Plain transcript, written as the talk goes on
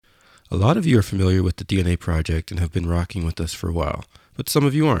A lot of you are familiar with the DNA Project and have been rocking with us for a while, but some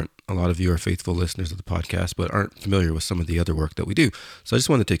of you aren't. A lot of you are faithful listeners of the podcast, but aren't familiar with some of the other work that we do. So I just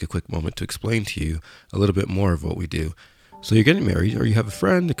want to take a quick moment to explain to you a little bit more of what we do. So you're getting married, or you have a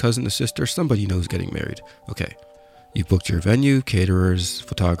friend, a cousin, a sister, somebody you know is getting married. Okay. You've booked your venue, caterers,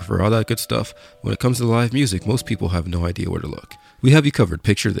 photographer, all that good stuff. When it comes to live music, most people have no idea where to look. We have you covered.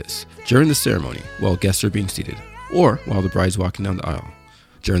 Picture this. During the ceremony, while guests are being seated, or while the bride's walking down the aisle.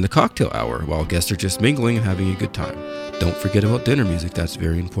 During the cocktail hour, while guests are just mingling and having a good time. Don't forget about dinner music. That's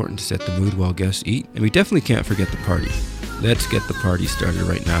very important to set the mood while guests eat. And we definitely can't forget the party. Let's get the party started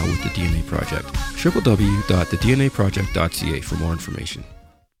right now with the DNA Project. www.thednaproject.ca for more information.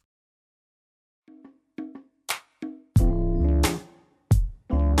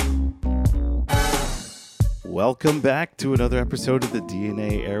 Welcome back to another episode of the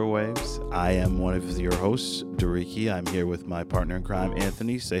DNA Airwaves. I am one of your hosts, Doriki. I'm here with my partner in crime,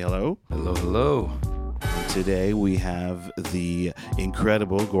 Anthony. Say hello. Hello, hello. And today we have the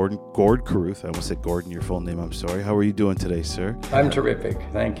incredible Gord Carruth. I almost said Gordon, your full name. I'm sorry. How are you doing today, sir? I'm terrific.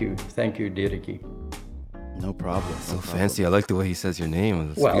 Thank you. Thank you, Doriki. No problem. So fancy. I like the way he says your name.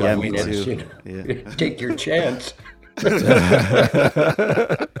 That's well, I mean, it's, take your chance.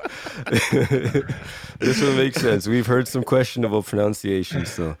 This one makes sense. We've heard some questionable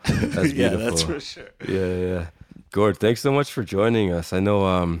pronunciations, so that's beautiful. Yeah, that's for sure. Yeah. Gord, thanks so much for joining us. I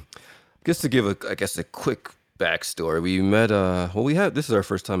know, just to give a quick backstory, we met, this is our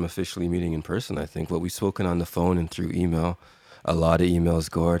first time officially meeting in person, I think, but we've spoken on the phone and through email, a lot of emails,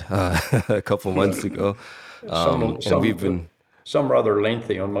 Gord, a couple months ago. Some rather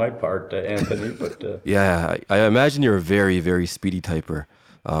lengthy on my part, Anthony, but... Yeah, I imagine you're a very, very speedy typer.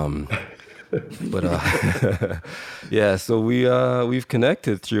 Yeah, so we've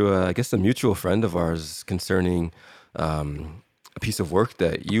connected through, a mutual friend of ours concerning a piece of work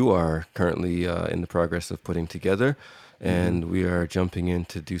that you are currently in the progress of putting together, and we are jumping in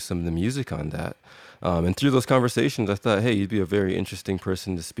to do some of the music on that. And through those conversations, I thought, hey, you'd be a very interesting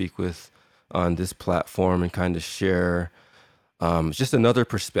person to speak with on this platform and kind of share just another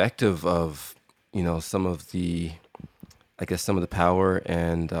perspective of, some of the power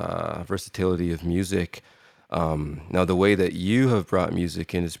and versatility of music. Now, the way that you have brought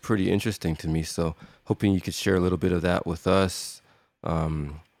music in is pretty interesting to me. So hoping you could share a little bit of that with us.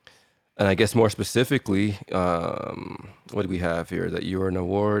 And I guess more specifically, what do we have here? That you are an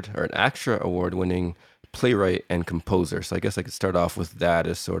ACTRA award-winning playwright and composer. So I guess I could start off with that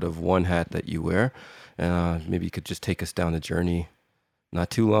as sort of one hat that you wear. Maybe you could just take us down the journey. Not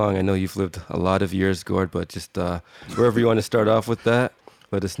too long. I know you've lived a lot of years, Gord, but just wherever you want to start off with that,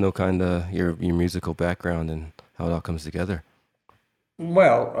 let us know kind of your musical background and how it all comes together.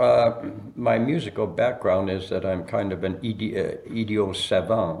 Well, my musical background is that I'm kind of an idiot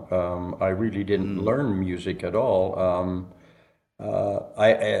savant. I really didn't learn music at all.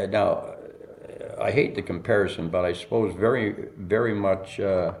 I hate the comparison, but I suppose very, very much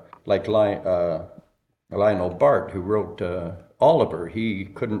like Lionel Bart, who wrote Oliver. He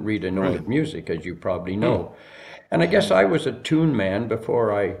couldn't read a note of music, as you probably know. And I guess I was a tune man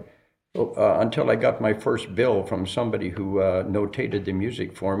before until I got my first bill from somebody who notated the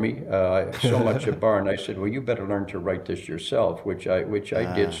music for me. So much a bar, and I said, well, you better learn to write this yourself, which I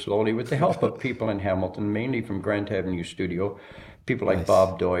did slowly with the help of people in Hamilton, mainly from Grant Avenue Studio, people like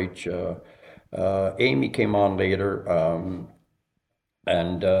Bob Deutsch. Amy came on later,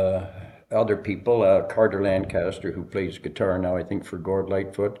 and other people, Carter Lancaster, who plays guitar now, I think, for Gord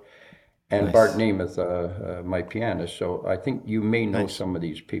Lightfoot, and Bart Nemeth, my pianist. So I think you may know some of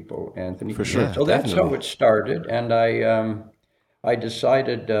these people, Anthony. For sure. So that's how it started, and I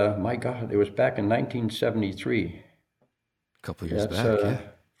decided, my God, it was back in 1973. A couple years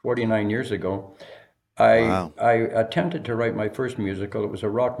back, 49 years ago. I attempted to write my first musical. It was a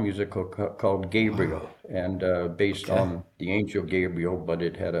rock musical called Gabriel, and based on the angel Gabriel, but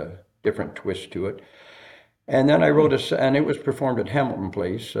it had a different twist to it. And then I wrote and it was performed at Hamilton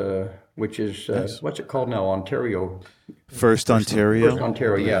Place, which is, what's it called now? Ontario. First Ontario,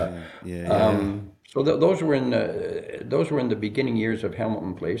 yeah. So those were in the beginning years of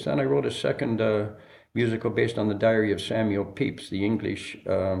Hamilton Place. And I wrote a second musical based on the diary of Samuel Pepys, the English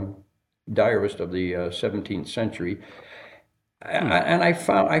diarist of the 17th century. And I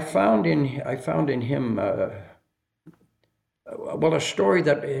found in him a story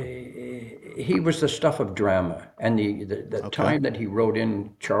that he was the stuff of drama, and the time that he wrote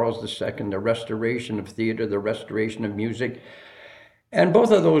in Charles II, the restoration of theater, the restoration of music, and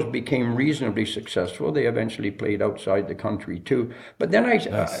both of those became reasonably successful. They eventually played outside the country too. But then I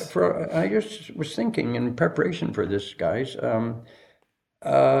just was thinking in preparation for this, guys.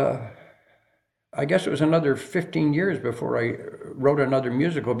 I guess it was another 15 years before I wrote another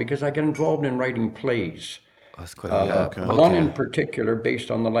musical because I got involved in writing plays. That's quite a One in particular,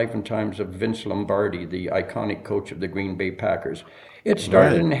 based on the life and times of Vince Lombardi, the iconic coach of the Green Bay Packers. It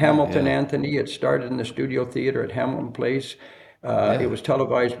started in Hamilton, Anthony. It started in the Studio Theater at Hamilton Place. It was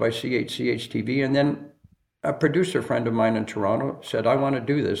televised by CHCH TV, and then a producer friend of mine in Toronto said, I want to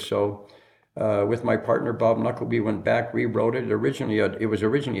do this. So with my partner, Bob Knuckle, we went back, rewrote it. It was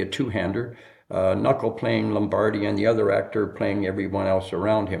originally a two-hander, Knuckle playing Lombardi and the other actor playing everyone else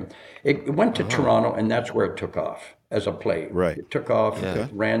around him. It went to Toronto, and that's where it took off as a play. Right. It took off, it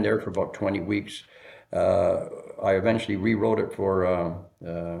ran there for about 20 weeks. I eventually rewrote it for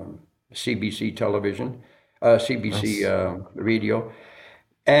CBC television, CBC radio.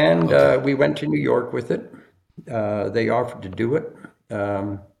 And we went to New York with it. They offered to do it.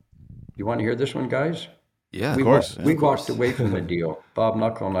 You want to hear this one, guys? Yeah, of course. We walked away from the deal, Bob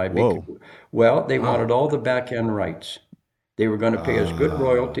Knuckle and I. Well, they wanted all the back-end rights. They were going to pay us good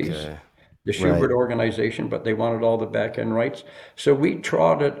royalties, the Schubert organization, but they wanted all the back-end rights. So we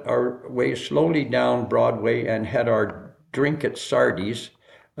trotted our way slowly down Broadway and had our drink at Sardi's,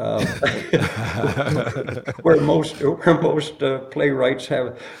 where most playwrights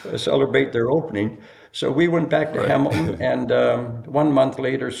celebrate their opening. So we went back to Hamilton, and 1 month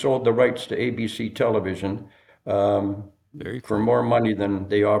later sold the rights to ABC television for more money than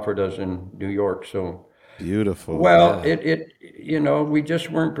they offered us in New York. So beautiful. Well, we just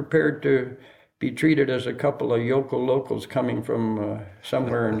weren't prepared to be treated as a couple of yokel locals coming from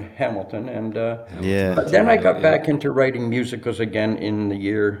somewhere in Hamilton. And but then I got back into writing musicals again in the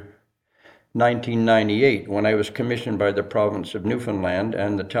year 1998 when I was commissioned by the province of Newfoundland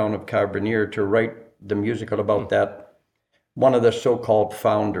and the town of Carbonear to write the musical about that, one of the so-called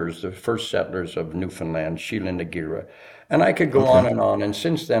founders, the first settlers of Newfoundland, Sheila Nagira. And I could go on and on. And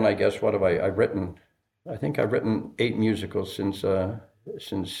since then, I guess, what have I've written? I think I've written 8 musicals since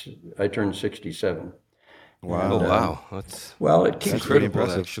I turned 67. Wow! And, wow, it keeps pretty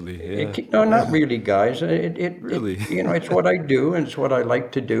impressive, actually. Yeah. No, not really, guys. It really, it's what I do, and it's what I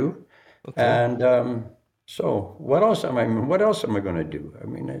like to do. And so what else am I going to do? I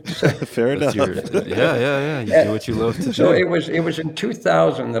mean, it's fair enough. You do what you love to do. So it was in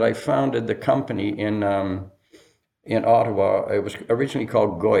 2000 that I founded the company in Ottawa. It was originally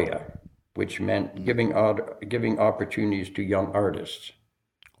called Goya, which meant giving opportunities to young artists.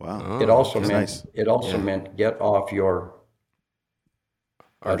 Wow. It also meant get off your.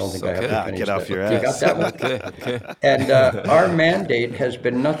 I don't think I have to finish get off that. your ass. You got that one? Okay. And our mandate has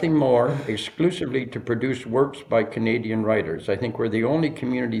been nothing more exclusively to produce works by Canadian writers. I think we're the only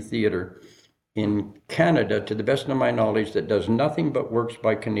community theater in Canada, to the best of my knowledge, that does nothing but works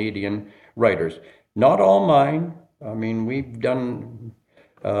by Canadian writers. Not all mine. I mean, we've done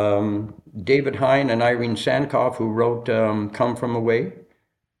David Hine and Irene Sankoff, who wrote Come From Away,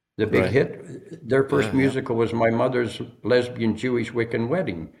 the big hit. Their first musical was my mother's lesbian Jewish Wiccan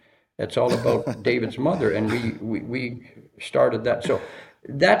wedding. It's all about David's mother, and we started that. So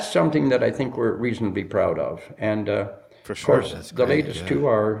that's something that I think we're reasonably proud of. And for sure, of course, the latest two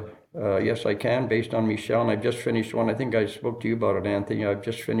are Yes I Can, based on Michel, and I've just finished one. I think I spoke to you about it, Anthony. I've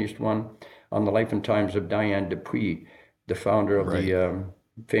just finished one on the life and times of Diane Dupuis, the founder of the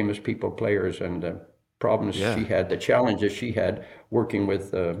Famous People Players, and the problems she had, the challenges she had working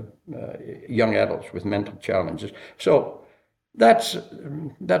with young adults with mental challenges. So that's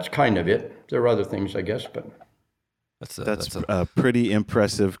kind of it. There are other things, I guess, but that's a pretty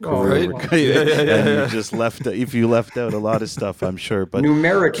impressive career. Right? And you just left out a lot of stuff, I'm sure. But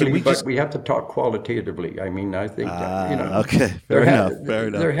numerically, we have to talk qualitatively. I mean, I think okay, fair enough.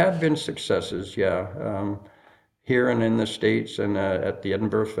 There have been successes, here and in the States, and at the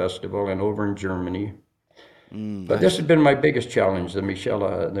Edinburgh Festival, and over in Germany. But this has been my biggest challenge, the Michel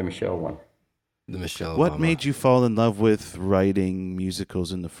one. The Michel. What made you fall in love with writing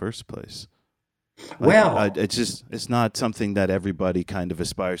musicals in the first place? Well, it's not something that everybody kind of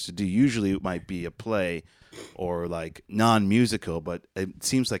aspires to do. Usually it might be a play or like non-musical, but it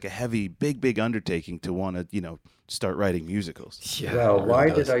seems like a heavy, big undertaking to want to, start writing musicals. Yeah, well, why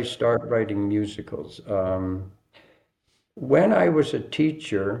did I start writing musicals? When I was a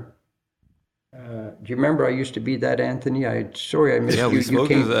teacher, do you remember I used to be that, Anthony? Sorry I missed you. We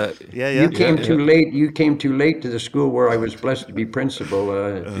spoke of that. You came too late. You came too late to the school where I was blessed to be principal.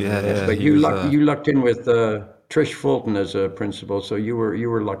 But you lucked in with Trish Fulton as a principal, so you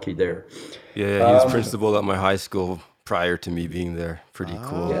were lucky there. Yeah, he was principal at my high school prior to me being there. Pretty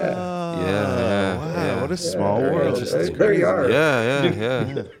cool. Yeah. Yeah. Wow, what a small Very world. interesting. There you are.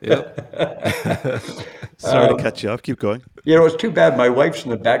 Yeah. Yep. Sorry to cut you off. Keep going. You know, it's too bad my wife's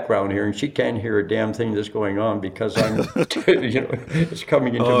in the background here and she can't hear a damn thing that's going on because I'm, it's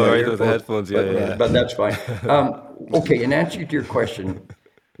coming into my right, earphones. those headphones. Yeah. But that's fine. Okay, in answer to your question,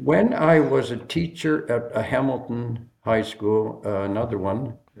 when I was a teacher at a Hamilton High School, another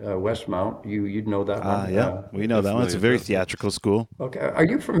one, Westmount, you'd know that one. Yeah, we know that one. It's a very theatrical school. Okay, are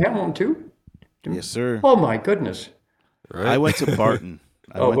you from Hamilton too? Yes, sir. Oh my goodness. Right. I went to Barton.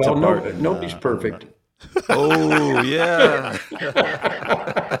 Nobody's perfect. Oh, yeah.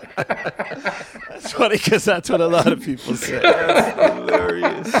 That's funny because that's what a lot of people say. That's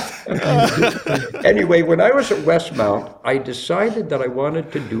hilarious. Anyway, when I was at Westmount, I decided that I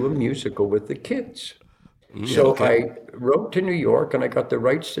wanted to do a musical with the kids. So I wrote to New York and I got the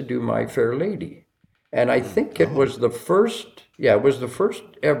rights to do My Fair Lady. And I think it was the first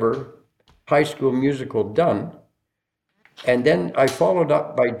ever high school musical done. And then I followed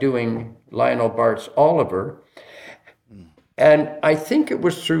up by doing Lionel Bart's Oliver. And I think it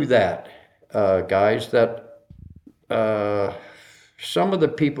was through that, guys, that some of the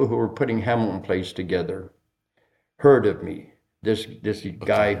people who were putting Hamilton plays together heard of me. This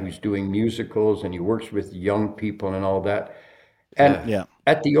guy who's doing musicals and he works with young people and all that. And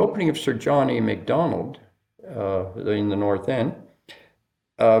at the opening of Sir John A. Macdonald in the North End,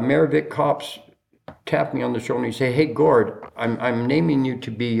 Mayor Vic Copps tapped me on the shoulder and he said, "Hey, Gord, I'm naming you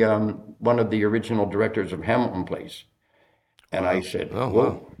to be one of the original directors of Hamilton plays." And I said,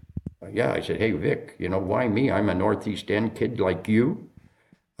 "Whoa." Yeah, I said, "Hey, Vic, why me? I'm a Northeast End kid like you."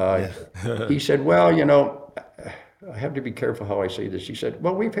 He said, "Well, I have to be careful how I say this." He said,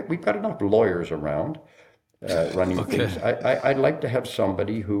 "Well, we've got enough lawyers around running things. I'd like to have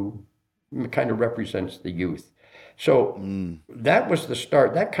somebody who kind of represents the youth." So that was the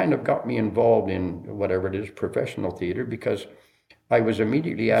start. That kind of got me involved in whatever it is, professional theater, because I was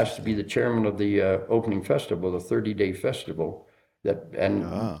immediately asked to be the chairman of the opening festival, the 30-day festival,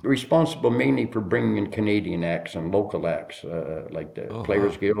 responsible mainly for bringing in Canadian acts and local acts, like the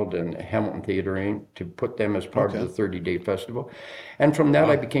Players Guild and Hamilton Theatre Inc., to put them as part of the 30-day festival. And from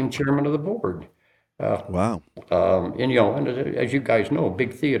that, I became chairman of the board. And as you guys know,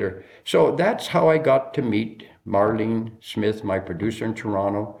 big theater. So that's how I got to meet Marlene Smith, my producer in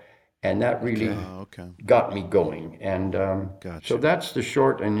Toronto, and that really got me going. And so that's the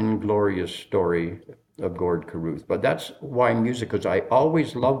short and inglorious story of Gord Carruth. But that's why musicals, I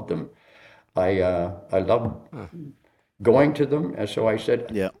always loved them. I loved going to them, and so I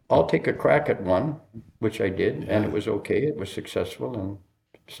said, I'll take a crack at one, which I did, and it was okay. It was successful, and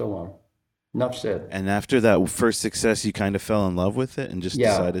so on. Enough said. And after that first success, you kind of fell in love with it and just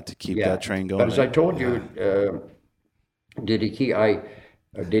decided to keep that train going. But as I told you, I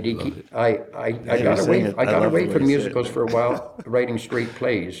got away from musicals for a while, writing straight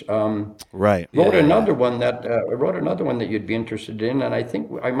plays. Wrote another one that you'd be interested in, and I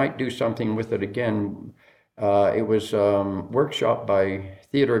think I might do something with it again. It was workshopped by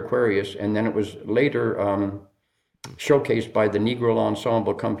Theatre Aquarius, and then it was later showcased by the Negro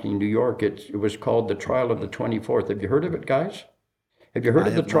Ensemble Company in New York. It was called The Trial of the 24th. Have you heard of it, guys? Have you heard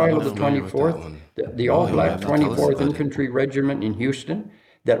of the Trial of the 24th? The all-black 24th Infantry Regiment in Houston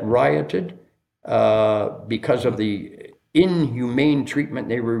that rioted because of the inhumane treatment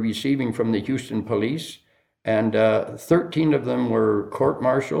they were receiving from the Houston police. And 13 of them were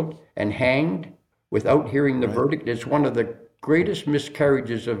court-martialed and hanged without hearing the verdict. It's one of the greatest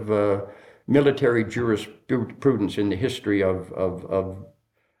miscarriages of military jurisprudence in the history of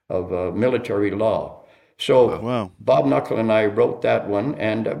military law. So Bob Knuckle and I wrote that one,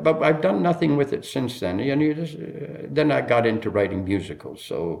 but I've done nothing with it since then. Then I got into writing musicals.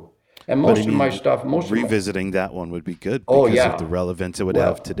 So, and most of my stuff, revisiting that one would be good because of the relevance it would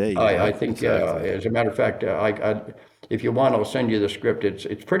have today. I think, as a matter of fact, if you want, I'll send you the script.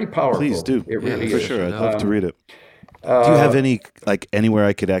 It's pretty powerful. Please do. It really is. For sure. I'd love to read it. Do you have anywhere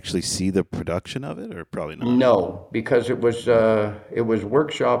I could actually see the production of it, or probably not? No, because it was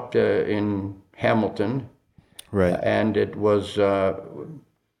workshopped in Hamilton, right? And it was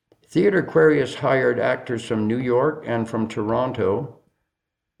Theatre Aquarius hired actors from New York and from Toronto,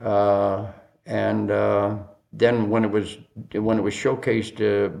 then when it was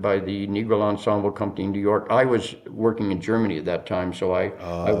showcased by the Negro Ensemble Company in New York, I was working in Germany at that time, so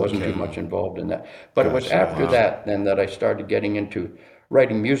I wasn't too much involved in that. But it was after that then that I started getting into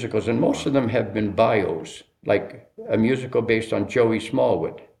writing musicals, and most of them have been bios, like a musical based on Joey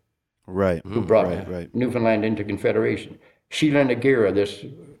Smallwood, who brought Newfoundland into Confederation. Sheila Nagira, this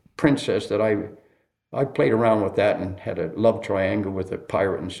princess that I I played around with that and had a love triangle with a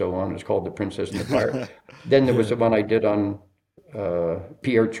pirate and so on. It's called The Princess and the Pirate. Then there was the one I did on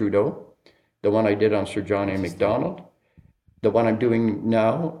Pierre Trudeau, the one I did on Sir John A. Macdonald, the one I'm doing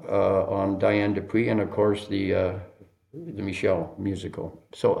now on Diane Dupuis, and of course the Michel musical.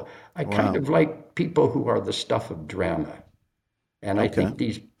 So I kind of like people who are the stuff of drama. And I think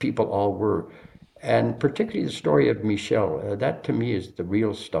these people all were. And particularly the story of Michel, that to me is the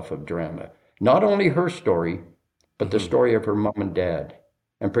real stuff of drama. Not only her story, but the story of her mom and dad,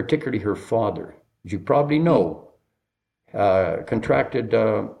 and particularly her father. As you probably know, contracted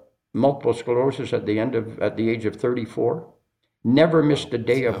multiple sclerosis at the age of 34. Never missed a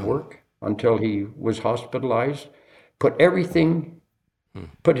day of work until he was hospitalized. Put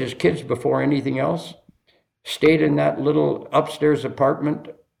his kids before anything else. Stayed in that little upstairs apartment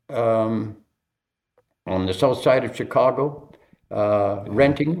on the south side of Chicago,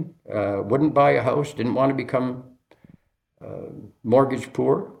 renting. Wouldn't buy a house. Didn't want to become mortgage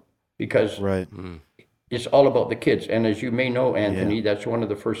poor because it's all about the kids. And as you may know, Anthony, that's one of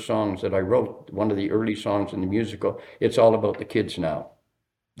the first songs that I wrote, one of the early songs in the musical. It's all about the kids now.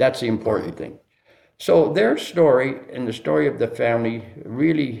 That's the important thing. So their story and the story of the family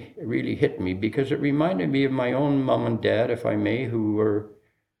really, really hit me because it reminded me of my own mom and dad, if I may, who were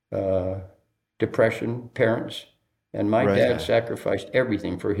depression parents. And my dad sacrificed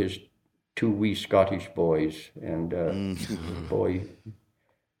everything for his two wee Scottish boys. And boy...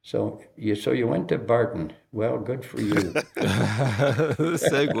 So you went to Barton. Well, good for you.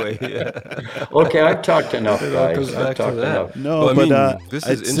 Segue, yeah. Okay, I've talked enough, guys. I've talked enough. No, well, but this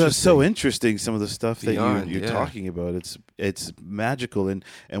is it's so interesting. Some of the stuff that you're yeah. talking about. It's magical, and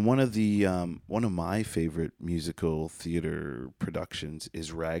one of my favorite musical theater productions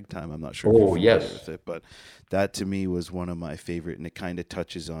is Ragtime. I'm not sure if you're familiar with it, but that to me was one of my favorite, and it kind of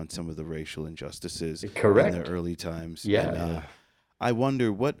touches on some of the racial injustices in the early times. Yeah. And, I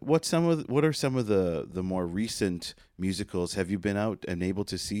wonder what are some of the more recent musicals? Have you been out and able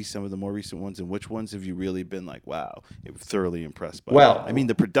to see some of the more recent ones, and which ones have you really been like, wow, thoroughly impressed by? Well, I mean,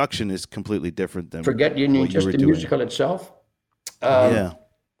 the production is completely different than forget you need just the musical itself. Yeah.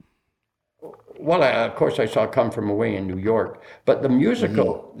 Well, of course, I saw Come From Away in New York, but the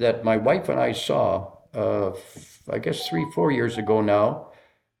musical that my wife and I saw, I guess 3-4 years ago now,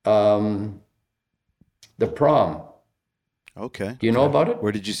 The Prom. Okay. Do you know about it?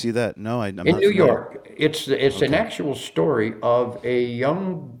 Where did you see that? No, I'm not in New familiar. York. It's an actual story of a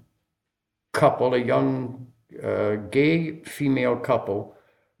young couple, a young gay female couple,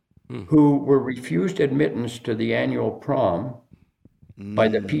 who were refused admittance to the annual prom by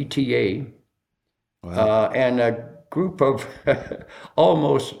the PTA, and a group of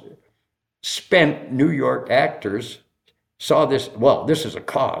almost spent New York actors saw this, well, this is a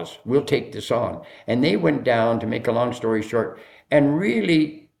cause, we'll take this on. And they went down, to make a long story short, and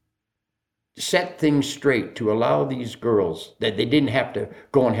really set things straight to allow these girls, that they didn't have to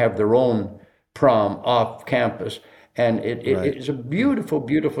go and have their own prom off campus. And it's a beautiful,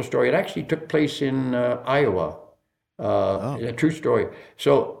 beautiful story. It actually took place in Iowa, a true story.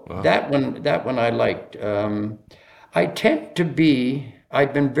 So that one I liked.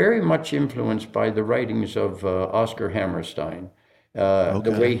 I've been very much influenced by the writings of Oscar Hammerstein,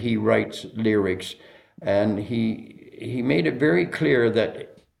 the way he writes lyrics. And he made it very clear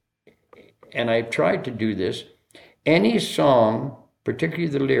that, and I've tried to do this, any song, particularly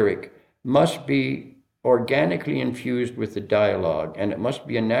the lyric, must be organically infused with the dialogue, and it must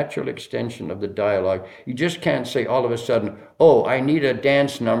be a natural extension of the dialogue. You just can't say all of a sudden, oh, I need a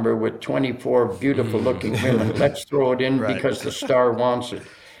dance number with 24 beautiful looking women. Let's throw it in because the star wants it.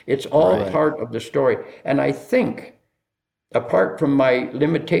 It's all part of the story. And I think, apart from my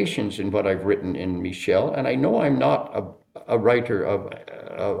limitations in what I've written in Michel, and I know I'm not a writer of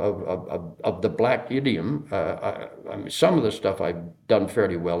the black idiom, some of the stuff I've done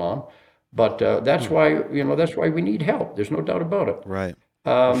fairly well on, but that's why we need help. There's no doubt about it. Right.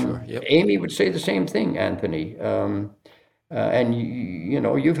 Sure. Yep. Amy would say the same thing, Anthony. And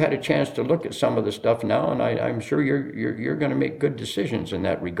you've had a chance to look at some of the stuff now, and I'm sure you're going to make good decisions in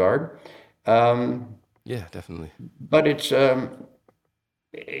that regard. Yeah, definitely. But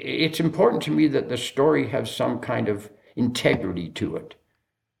it's important to me that the story has some kind of integrity to it,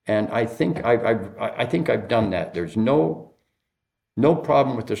 and I think I've done that. There's no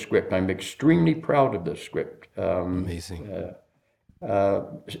problem with the script. I'm extremely proud of the script. Amazing.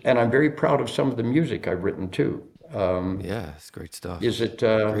 And I'm very proud of some of the music I've written too. Yeah, it's great stuff. Is it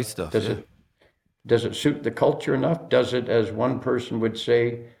great stuff? Does it suit the culture enough? Does it, as one person would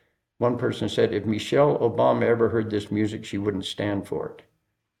say? One person said, if Michelle Obama ever heard this music, she wouldn't stand for it.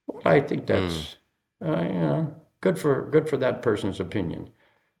 Well, I think good for that person's opinion.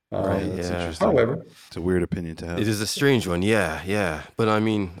 Right. That's Yeah. interesting. However, It's a weird opinion to have. It is a strange one. Yeah. Yeah. But I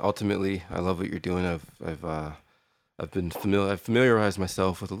mean, ultimately, I love what you're doing. I've familiarized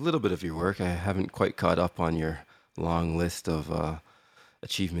myself with a little bit of your work. I haven't quite caught up on your long list of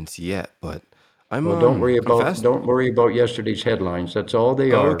achievements yet, but well, don't worry I'm fast. about yesterday's headlines. That's all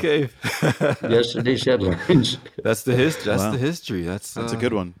they Oh, are. okay. Yesterday's headlines. That's the history. That's Wow. the history. That's That's a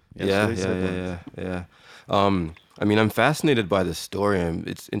good one. Yeah, Yesterday's yeah, yeah, headlines. yeah, yeah. I mean, I'm fascinated by this story.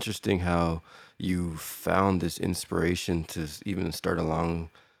 It's interesting how you found this inspiration to even start along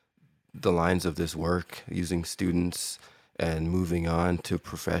the lines of this work, using students and moving on to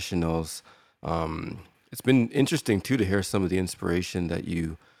professionals. It's been interesting too to hear some of the inspiration that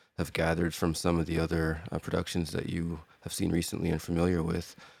you have gathered from some of the other productions that you have seen recently and familiar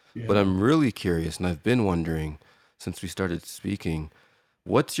with. But Yeah. I'm really curious, and I've been wondering since we started speaking,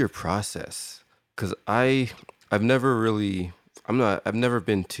 what's your process? Because I've never really, I've never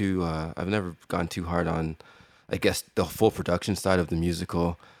been too, I've never gone too hard on, I guess, the full production side of the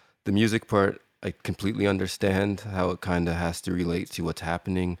musical. The music part, I completely understand how it kind of has to relate to what's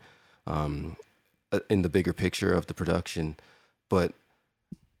happening um, in the bigger picture of the production. But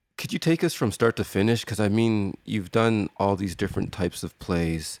could you take us from start to finish? Because I mean, you've done all these different types of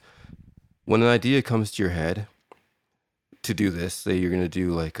plays. When an idea comes to your head to do this, say you're going to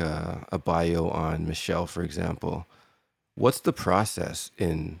do like a bio on Michelle, for example, what's the process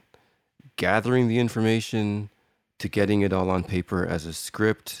in gathering the information to getting it all on paper as a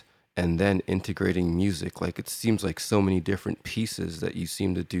script and then integrating music? Like it seems like so many different pieces that you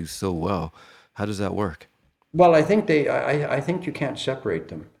seem to do so well. How does that work? Well, I think you can't separate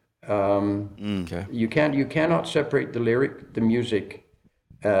them. Okay. You cannot separate the music,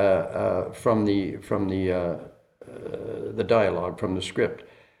 from the dialogue, from the script.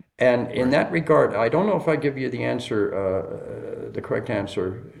 And in that regard, I don't know if I give you the answer, the correct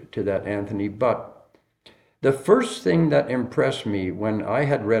answer to that, Anthony, but the first thing that impressed me when I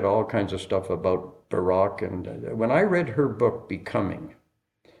had read all kinds of stuff about Barack, and when I read her book, Becoming,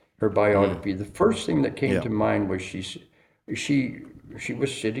 her biography, the first thing that came Yeah. to mind was she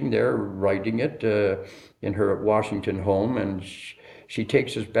was sitting there writing it in her Washington home, and she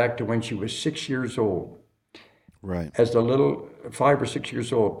takes us back to when she was 6 years old, Right. as the little 5 or 6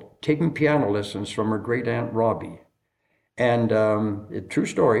 years old, taking piano lessons from her great aunt Robbie. And true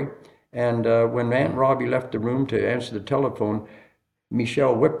story. And when Aunt Robbie left the room to answer the telephone,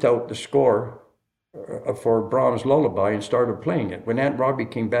 Michelle whipped out the score for Brahms' Lullaby and started playing it. When Aunt Robbie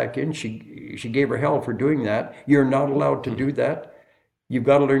came back in, she gave her hell for doing that. You're not allowed to do that. You've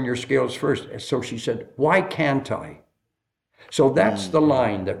got to learn your scales first. So she said, "Why can't I?" So that's the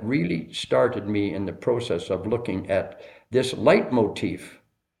line that really started me in the process of looking at this leitmotif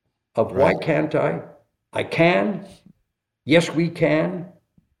of why can't I? I can. Yes, we can.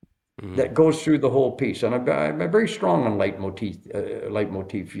 That goes through the whole piece, and I'm very strong on leitmotif.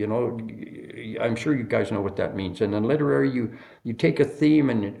 Leitmotif, you know, I'm sure you guys know what that means. And in literary, you take a theme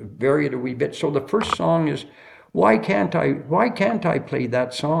and vary it a wee bit. So the first song is, why can't I? Why can't I play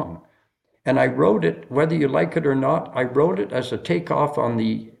that song? And I wrote it, whether you like it or not. I wrote it as a takeoff on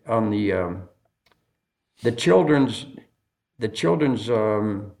the children's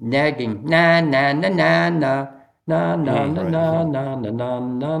nagging na na na na na. Na na na na na na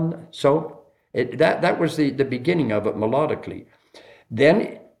na na. So that was the beginning of it melodically.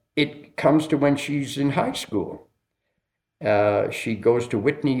 Then it comes to when she's in high school. She goes to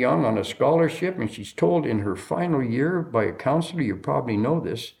Whitney Young on a scholarship, and she's told in her final year by a counselor, you probably know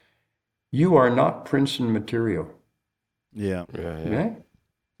this, you are not Princeton material. Yeah. Right?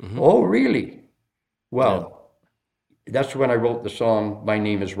 Oh, really? Well, that's when I wrote the song, My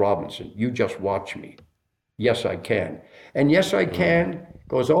Name is Robinson. You just watch me. Yes, I can. And Yes, I Can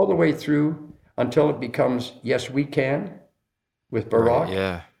goes all the way through until it becomes Yes, We Can with Barack. Right,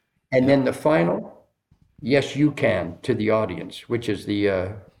 yeah. And then the final, Yes, You Can to the audience, which is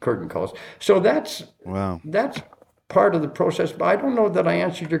the curtain calls. So that's part of the process. But I don't know that I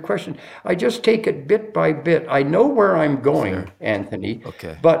answered your question. I just take it bit by bit. I know where I'm going, Anthony.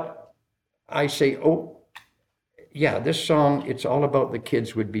 Okay. But I say, oh, yeah, this song, it's all about the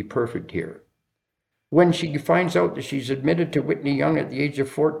kids would be perfect here. When she finds out that she's admitted to Whitney Young at the age of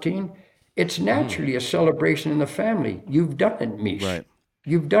 14, it's naturally a celebration in the family. You've done it, Mish. Right.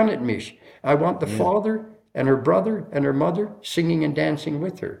 You've done it, Mish. I want the father and her brother and her mother singing and dancing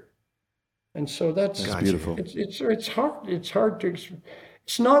with her. And so that's beautiful. It's hard. It's hard to.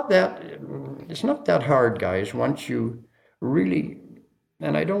 It's not that hard, guys. Once you really,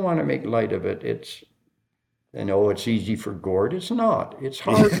 and I don't want to make light of it. it's easy for Gord. It's not. It's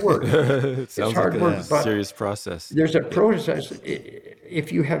hard work. It sounds hard like work, a but serious process. There's a process.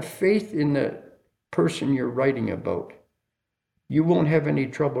 If you have faith in the person you're writing about, you won't have any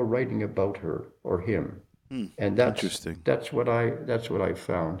trouble writing about her or him. And that's interesting. That's what I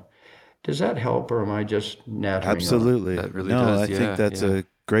found. Does that help, or am I just nattering on? Absolutely. That really no, does, I think that's yeah. a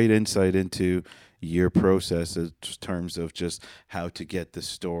great insight into your process in terms of just how to get the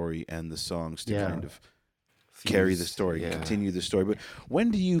story and the songs to kind of carry the story, continue the story. But when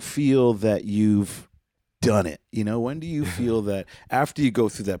do you feel that you've done it? When do you feel that after you go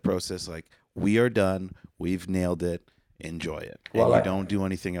through that process, like, we are done, we've nailed it, enjoy it, and you don't do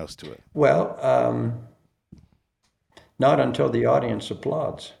anything else to it? Well, not until the audience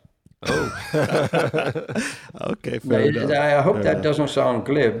applauds. Okay, fair enough. I hope that doesn't sound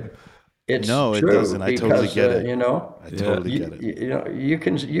glib. It's no, true, it doesn't. I totally get it. I totally get it. You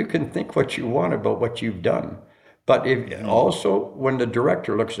can think what you want about what you've done, but if also when the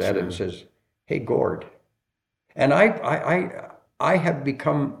director looks at it and says, "Hey, Gord," and I have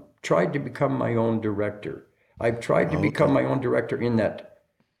tried to become my own director. I've tried to become my own director in that,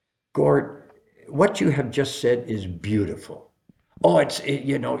 Gord, what you have just said is beautiful. Oh,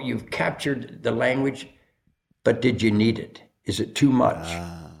 you've captured the language, but did you need it? Is it too much?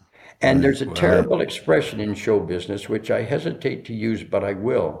 And there's a terrible expression in show business, which I hesitate to use, but I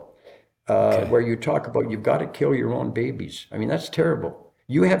will, where you talk about you've got to kill your own babies. I mean, that's terrible.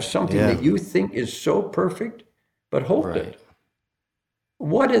 You have something that you think is so perfect, but hold it.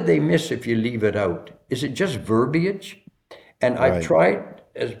 What did they miss if you leave it out? Is it just verbiage? And I've tried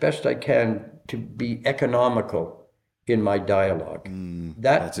as best I can to be economical in my dialogue.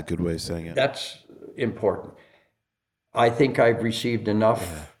 That's a good way of saying it. That's important. I think I've received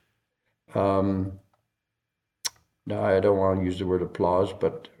enough. Now, I don't want to use the word applause,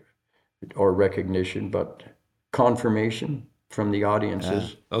 or recognition, but confirmation from the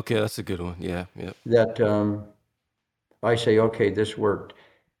audiences. Okay, that's a good one. Yeah. That I say, okay, this worked.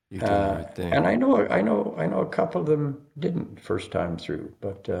 You're doing the right thing. And I know a couple of them didn't first time through,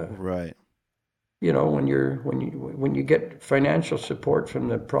 but right. When you get financial support from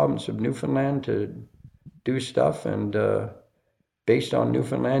the province of Newfoundland to do stuff, and based on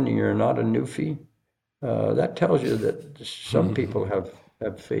Newfoundland, and you're not a Newfie, that tells you that some people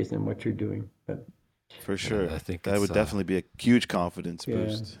have faith in what you're doing. But, for sure, I think that would definitely be a huge confidence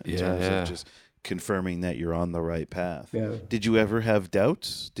boost in terms of just confirming that you're on the right path. Yeah. Did you ever have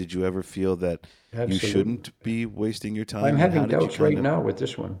doubts? Did you ever feel that you shouldn't be wasting your time? I'm having doubts right now with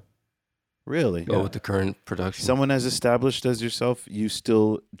this one. Really? With the current production. Someone as established as yourself, you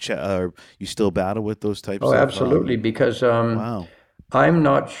still battle with those types of... Oh, absolutely, because I'm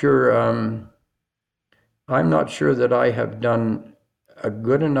not sure that I have done a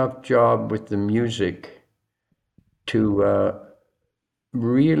good enough job with the music to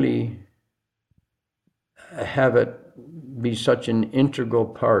really have it be such an integral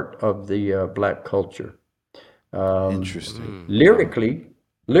part of the black culture. Interesting.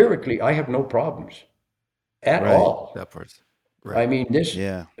 Lyrically, I have no problems at all. That part's right. I mean,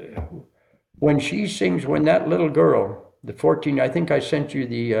 when she sings, when that little girl, the 14, I think I sent you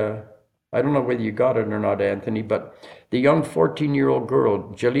the, I don't know whether you got it or not, Anthony, but the young 14-year-old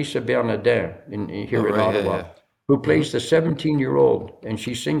girl, Jalissa Bernadin, here in Ottawa, who plays the 17-year-old, and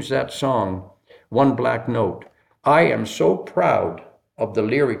she sings that song, One Black Note. I am so proud of the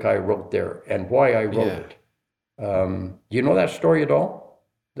lyric I wrote there and why I wrote it. You know that story at all?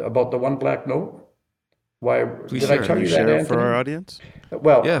 About the One Black Note? Why please did I tell you that, Anthony? For our audience?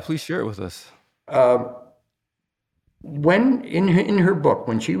 Well, please share it with us. When in her book,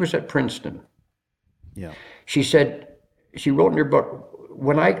 when she was at Princeton, she said, she wrote in her book,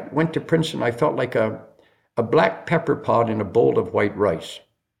 when I went to Princeton, I felt like a black pepper pot in a bowl of white rice.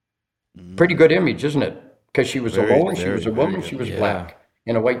 Pretty good image, isn't it? Because she was alone, she was a woman, she was black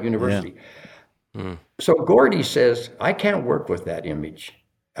in a white university. So Gordy says, I can't work with that image.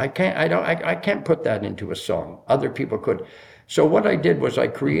 I can't put that into a song. Other people could. So what I did was I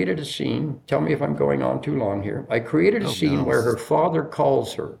created a scene. Tell me if I'm going on too long here. I created a scene where her father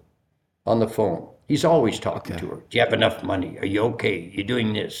calls her on the phone. He's always talking to her. Do you have enough money? Are you okay? You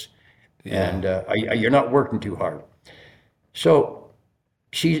doing this? And you're not working too hard. So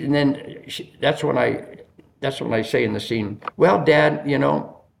that's when I say in the scene, well, Dad,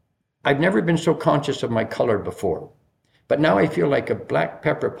 I've never been so conscious of my color before, but now I feel like a black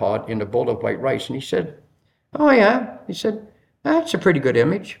pepper pot in a bowl of white rice. And he said, oh yeah. He said, that's a pretty good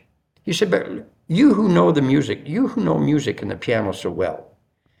image. He said, but you who know the music, you who know music and the piano so well,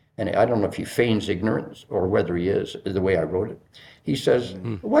 and I don't know if he feigns ignorance or whether he is, the way I wrote it. He says,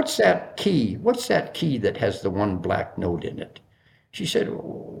 what's that key? What's that key that has the one black note in it? She said,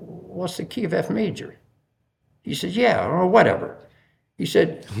 what's the key of F major? He said, yeah, or whatever. He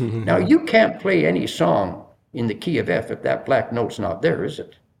said, now you can't play any song in the key of F if that black note's not there, is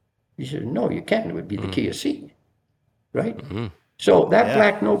it? He said, no, you can't. It would be the key of C, right? So that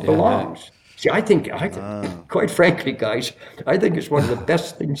black note belongs. See, I think, quite frankly, guys, I think it's one of the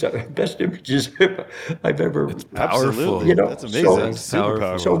best things, best images I've ever. It's powerful. You know, that's amazing. So, Super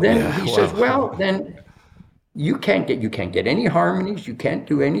powerful. so then he says, well, then you can't get any harmonies. You can't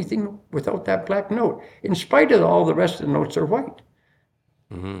do anything without that black note. In spite of all the rest of the notes are white.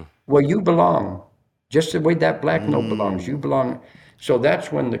 Well, you belong, just the way that black note belongs. You belong. So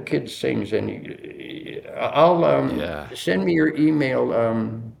that's when the kid sings, and I'll send me your email,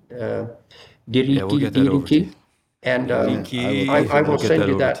 we'll get that over to you. and I will send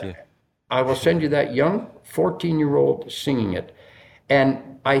you that. I will send you that young 14-year-old singing it,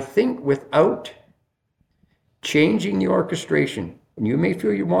 and I think without changing the orchestration, and you may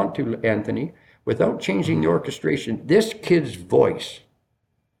feel you want to, Anthony, without changing the orchestration, this kid's voice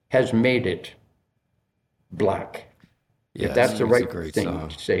has made it black. Yeah, If that's the right thing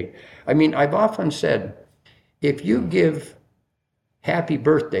to say. I mean, I've often said, if you give Happy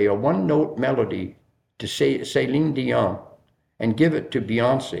Birthday, a one-note melody to Celine Dion, and give it to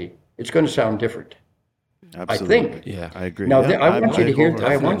Beyonce, it's going to sound different. Absolutely. I think. Yeah, I agree. Now, Yeah, I want you to hear.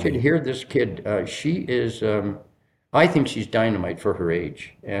 definitely. I want you to hear this kid. She is. I think she's dynamite for her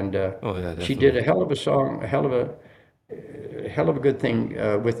age, and she did a hell of a song, a hell of a good thing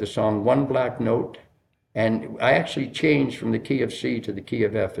with the song "One Black Note." And I actually changed from the key of C to the key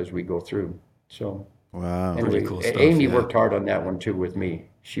of F as we go through. So, wow, anyway, pretty cool stuff, Amy worked hard on that one too with me.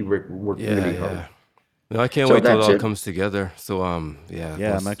 She worked really hard. No, I can't So wait till it that's all it. comes together. So, I'm actually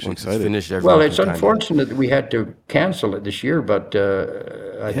once excited. it's finished, Well, everyone it's can kinda- unfortunate that we had to cancel it this year, but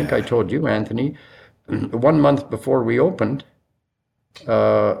I think I told you, Anthony, 1 month before we opened,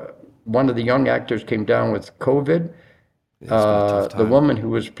 one of the young actors came down with COVID. It's been a tough The time. woman who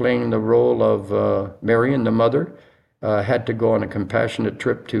was playing the role of Marion, the mother, had to go on a compassionate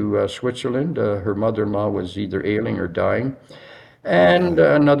trip to Switzerland. Her mother-in-law was either ailing or dying. And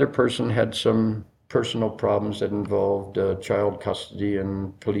another person had some personal problems that involved child custody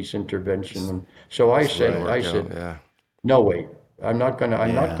and police intervention. And so I said, Yeah. no way. I'm not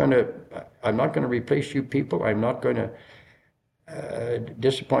gonna replace you people. I'm not gonna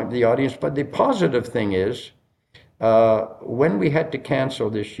disappoint the audience. But the positive thing is, when we had to cancel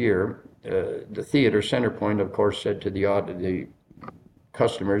this year, the theater Centerpoint, of course, said to the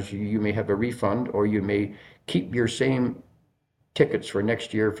customers, you may have a refund or you may keep your same tickets for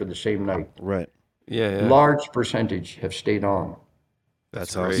next year for the same night. Right. Yeah. Large percentage have stayed on.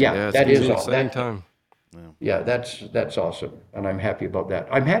 That's awesome. great. Yeah, it's that gonna is be an all- exciting that- time. Yeah, that's awesome, and I'm happy about that.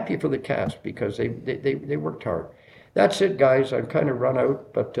 I'm happy for the cast because they worked hard. That's it, guys. I've kind of run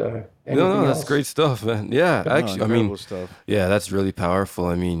out, but anything No, that's else? great stuff, man. Yeah, actually, I mean, incredible stuff. yeah, that's really powerful.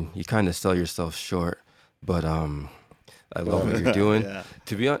 I mean, you kind of sell yourself short, but I love what you're doing. Yeah.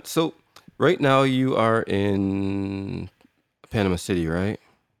 To be honest, so right now you are in Panama City, right?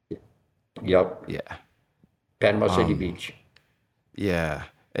 Yep, Yeah, Panama City Beach. yeah,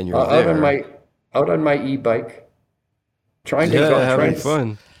 and you're Out there. on my e-bike, trying to having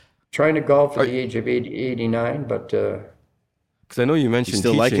fun. trying to golf at the age of 89, but Because I know you You mentioned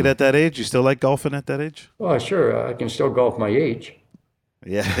still like it teaching. at that age? You still like golfing at that age? well, sure, I can still golf my age.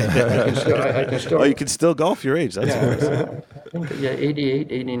 Yeah. I can still. Oh, you can still golf your age. That's impressive. I think,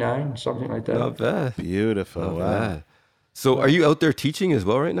 88, 89, something like that. Not bad. Beautiful. Not Wow. bad. So, are you out there teaching as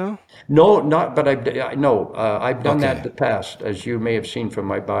well right now? No, not. But I've done that Okay. in the past, as you may have seen from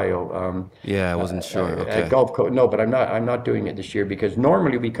my bio. Yeah, I wasn't sure. Okay. At Gulf Coast, no, but I'm not doing it this year because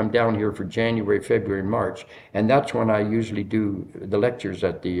normally we come down here for January, February, and March, and that's when I usually do the lectures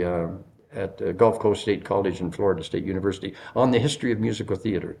at the Gulf Coast State College in Florida State University on the history of musical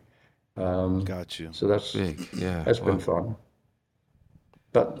theater. Got you. So that's Big. Yeah. that's wow. been fun.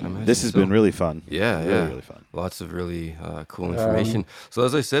 But This has been really fun. Yeah, Really fun. Lots of really cool information. So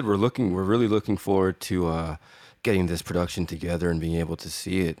as I said, we're really looking forward to getting this production together and being able to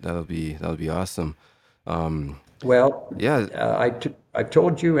see it. That'll be awesome. well, Yeah, I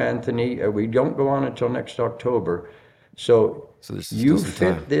told you, Anthony, we don't go on until next October. So there's still you some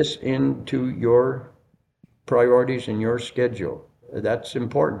fit time. this into your priorities and your schedule. That's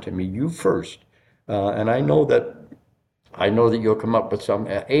important to me. You first. And I know that you'll come up with some.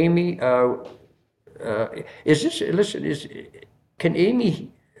 Amy, can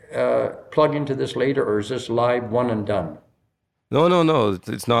Amy plug into this later, or is this live one and done? No.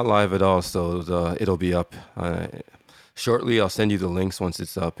 It's not live at all. So it'll be up shortly. I'll send you the links once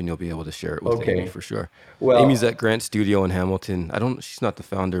it's up, and you'll be able to share it with Okay. Amy for sure. Well- Amy's at Grant Studio in Hamilton. She's not the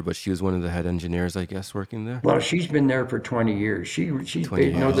founder, but she was one of the head engineers, I guess, working there. Well, she's been there for 20 years. She's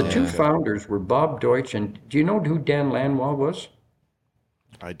 20 been, the years, two yeah. founders were Bob Deutsch and do you know who Dan Lanois was?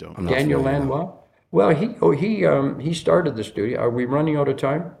 I don't I'm know. not Daniel familiar. Lanois? Well, he started the studio. Are we running out of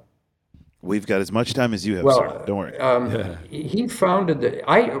time? We've got as much time as you have, Well, sir. Don't worry. He founded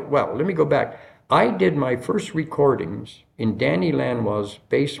let me go back. I did my first recordings in Danny Lanois'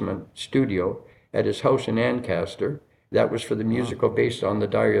 basement studio at his house in Ancaster. That was for the musical based on the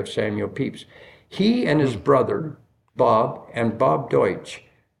Diary of Samuel Pepys. He and his brother, Bob, and Bob Deutsch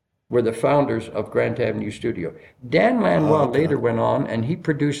were the founders of Grant Avenue Studio. Dan Lanois later went on and he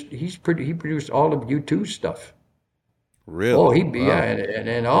produced all of U2's stuff. Really? Oh,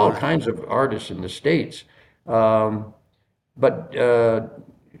 and all kinds of artists in the States. But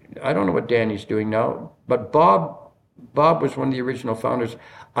I don't know what Danny's doing now. But Bob was one of the original founders.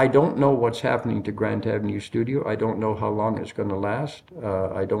 I don't know what's happening to Grant Avenue Studio. I don't know how long it's going to last.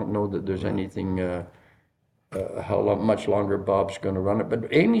 I don't know that there's anything, much longer Bob's going to run it.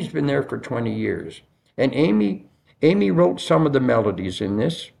 But Amy's been there for 20 years. And Amy wrote some of the melodies in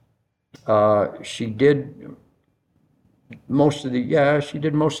this. She did most of the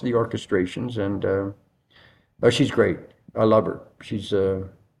orchestrations, and she's great. I love her. She's the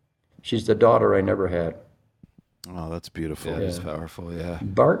daughter I never had. Oh, that's beautiful. Yeah, it's powerful, yeah.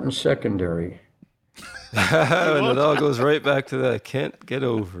 Barton Secondary. And it all goes right back to that. Can't get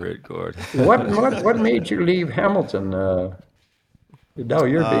over it, Gord. What made you leave Hamilton? Now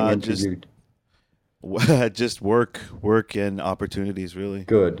you're being interviewed. Just work and opportunities, really.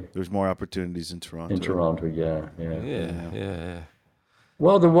 Good. There's more opportunities in Toronto. In Toronto, yeah. Yeah.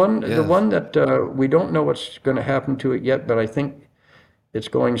 Well, the one that we don't know what's going to happen to it yet, but I think it's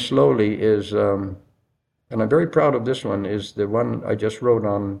going slowly is, and I'm very proud of this one, is the one I just wrote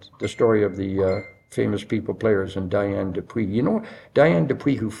on the story of the famous people players and Diane Dupuis. You know, Diane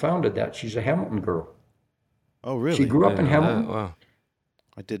Dupuis, who founded that, she's a Hamilton girl. Oh, really? She grew up in Hamilton. Wow.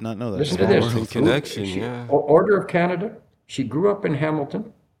 I did not know that. Listen to this. World connection, yeah. Order of Canada. She grew up in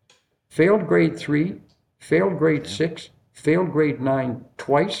Hamilton, failed grade 3, failed grade 6, failed grade 9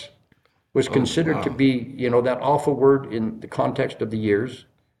 twice, was considered to be, that awful word in the context of the years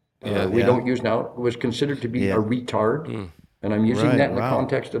we don't use now, was considered to be a retard. And I'm using that in the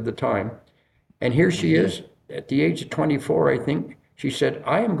context of the time. And here she is at the age of 24, I think. She said,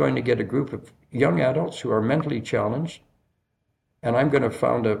 I am going to get a group of young adults who are mentally challenged, and I'm going to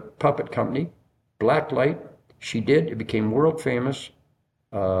found a puppet company, Blacklight. She did. It became world famous.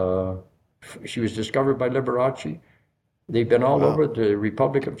 She was discovered by Liberace. They've been all over the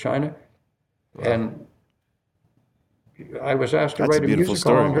Republic of China. And I was asked to write a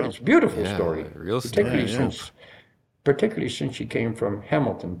musical on her. It's a beautiful story. Real story. Particularly since she came from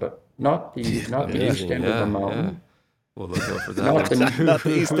Hamilton, but not the east end of the mountain. Yeah. We'll look out for that. Not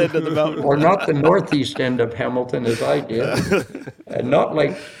the east end of the mountain. Or not the northeast end of Hamilton as I did. And not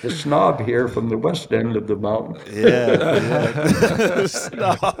like the snob here from the west end of the mountain. Yeah.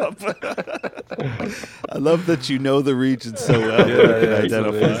 Snob. I love that you know the region so well.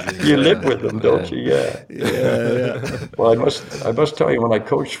 Identify. You live with them, don't you? Yeah. Well, I must tell you, when I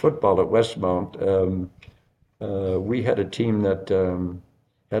coached football at Westmount, we had a team that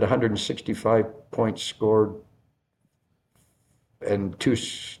had 165 points scored and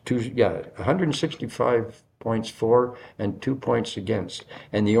 165 points for and 2 points against.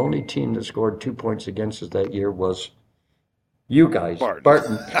 And the only team that scored 2 points against us that year was you guys,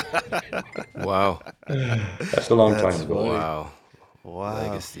 Barton. Wow. That's a long time ago. Wow.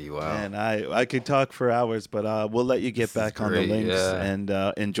 Legacy, wow. And I could talk for hours, but we'll let you get back on the links and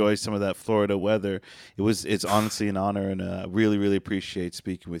enjoy some of that Florida weather. It's honestly an honor, and really, really appreciate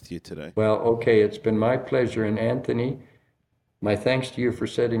speaking with you today. Well, okay, it's been my pleasure. And Anthony, my thanks to you for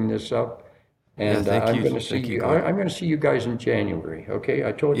setting this up. And I'm going to see you. I'm going to see you guys in January. Okay,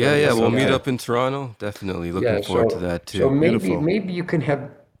 I told you. Yeah. We'll meet up in Toronto. Definitely looking forward to that too. So maybe you can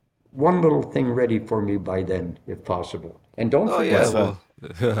have one little thing ready for me by then, if possible. And don't forget.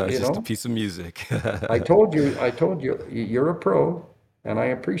 Just a piece of music. I told you, you're a pro, and I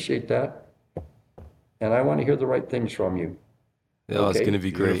appreciate that. And I want to hear the right things from you. Yeah, it's going to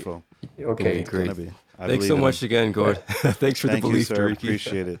be great. Beautiful. Okay, great. Thanks so much again, Gord. Thanks for the belief, sir. Ricky.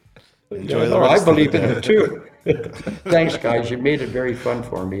 Appreciate it. I believe in it too. Thanks, guys. You made it very fun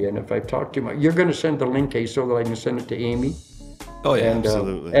for me. And if I talk too much, you're going to send the link, so that I can send it to Amy. Oh yeah,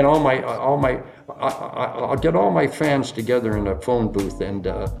 absolutely. And I'll get all my fans together in a phone booth, and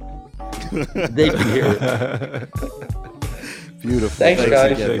they can hear it. Beautiful. Thanks,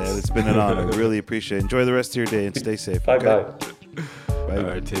 guys. Again, man. It's been an honor. Really appreciate it. Enjoy the rest of your day and stay safe. Bye-bye. Okay? Bye. All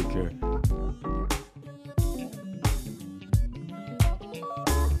right, take care.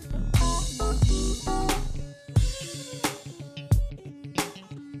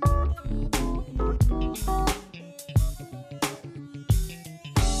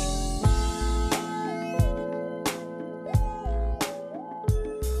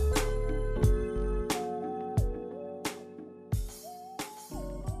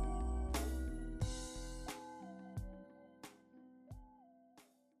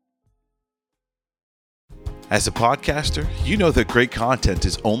 As a podcaster, you know that great content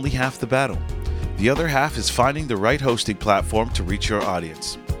is only half the battle. The other half is finding the right hosting platform to reach your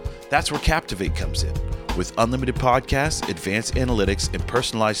audience. That's where Captivate comes in. With unlimited podcasts, advanced analytics, and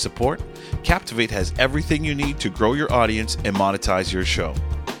personalized support, Captivate has everything you need to grow your audience and monetize your show.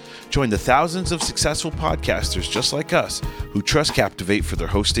 Join the thousands of successful podcasters just like us who trust Captivate for their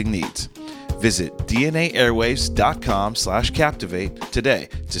hosting needs. Visit dnaairwaves.com/captivate today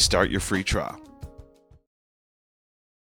to start your free trial.